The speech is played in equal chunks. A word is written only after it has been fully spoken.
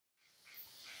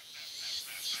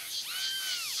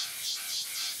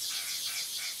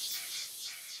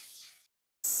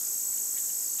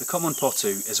The common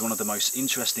potoo is one of the most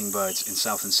interesting birds in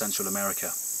South and Central America.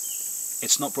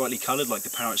 It's not brightly coloured like the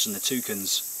parrots and the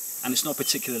toucans, and it's not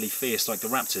particularly fierce like the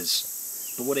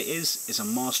raptors, but what it is a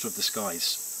master of the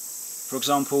skies. For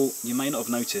example, you may not have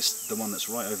noticed the one that's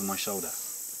right over my shoulder.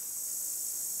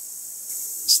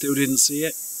 Still didn't see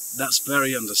it? That's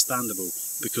very understandable,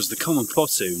 because the common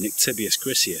potoo, Nyctibius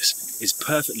griseus, is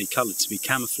perfectly coloured to be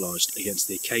camouflaged against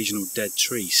the occasional dead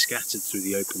tree scattered through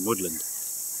the open woodland.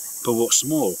 But what's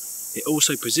more, it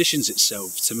also positions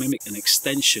itself to mimic an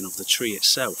extension of the tree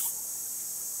itself.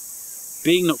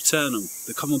 Being nocturnal,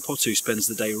 the common potoo spends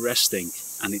the day resting,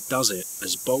 and it does it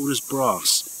as bold as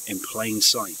brass in plain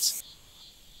sight.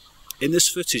 In this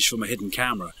footage from a hidden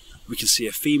camera, we can see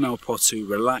a female potoo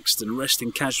relaxed and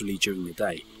resting casually during the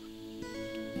day.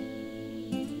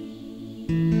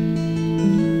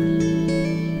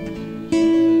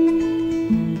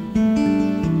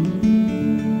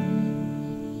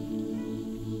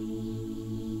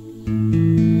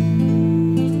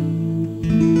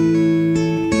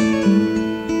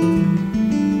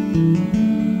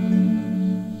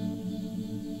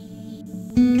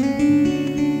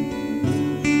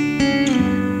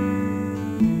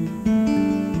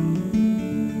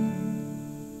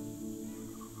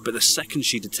 But the second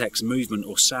she detects movement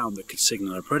or sound that could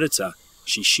signal a predator,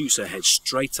 she shoots her head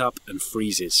straight up and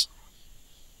freezes.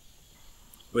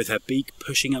 With her beak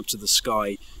pushing up to the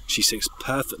sky, she sits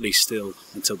perfectly still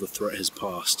until the threat has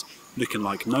passed, looking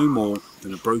like no more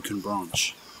than a broken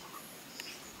branch.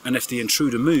 And if the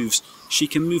intruder moves, she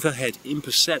can move her head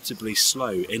imperceptibly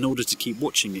slow in order to keep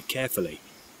watching it carefully.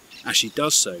 As she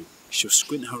does so, she'll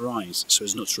squint her eyes so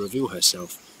as not to reveal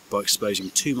herself by exposing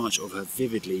too much of her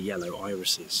vividly yellow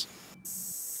irises.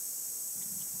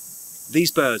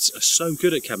 These birds are so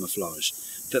good at camouflage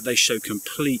that they show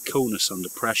complete coolness under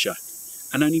pressure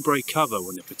and only break cover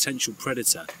when a potential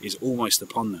predator is almost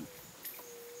upon them.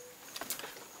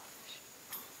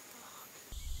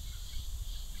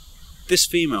 This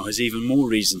female has even more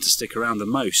reason to stick around than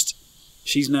most.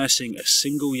 She's nursing a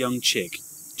single young chick,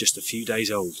 just a few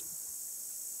days old.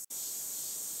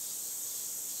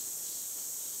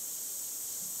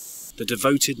 The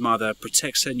devoted mother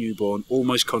protects her newborn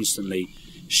almost constantly,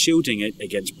 shielding it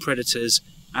against predators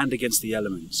and against the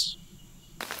elements.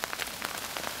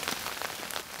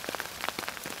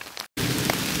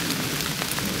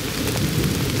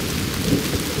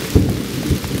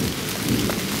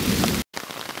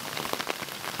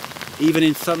 Even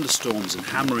in thunderstorms and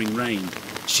hammering rain,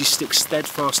 she sticks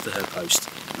steadfast to her post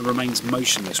and remains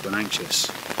motionless when anxious.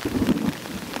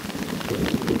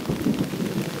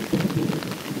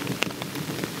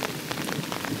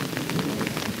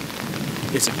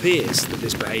 It appears that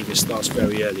this behaviour starts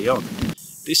very early on.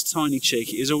 This tiny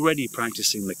chick is already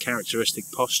practising the characteristic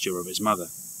posture of its mother.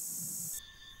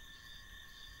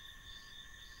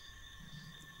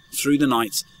 Through the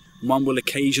night, one will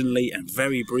occasionally and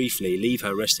very briefly leave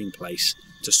her resting place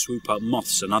to swoop up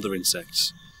moths and other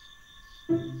insects.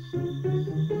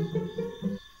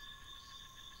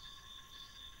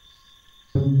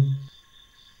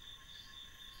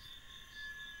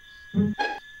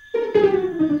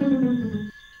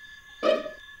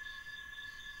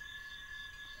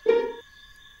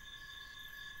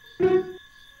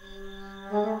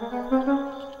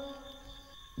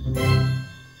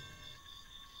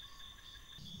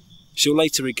 She'll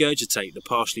later regurgitate the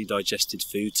partially digested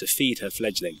food to feed her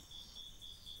fledgling.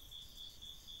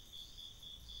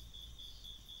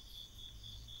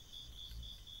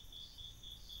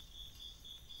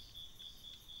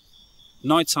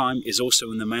 Nighttime is also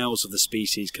when the males of the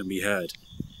species can be heard.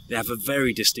 They have a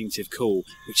very distinctive call,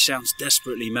 which sounds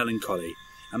desperately melancholy,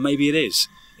 and maybe it is.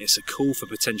 It's a call for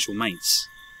potential mates.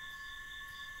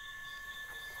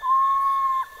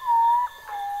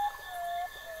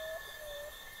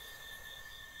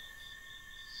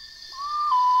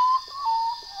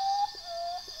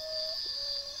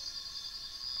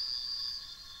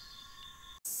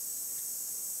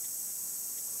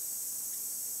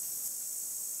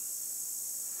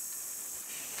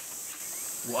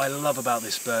 What I love about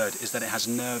this bird is that it has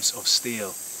nerves of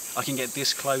steel. I can get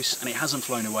this close and it hasn't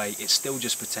flown away, it's still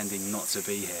just pretending not to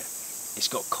be here. It's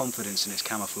got confidence in its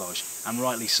camouflage, and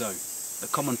rightly so.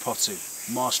 The common potoo,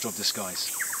 master of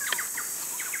disguise.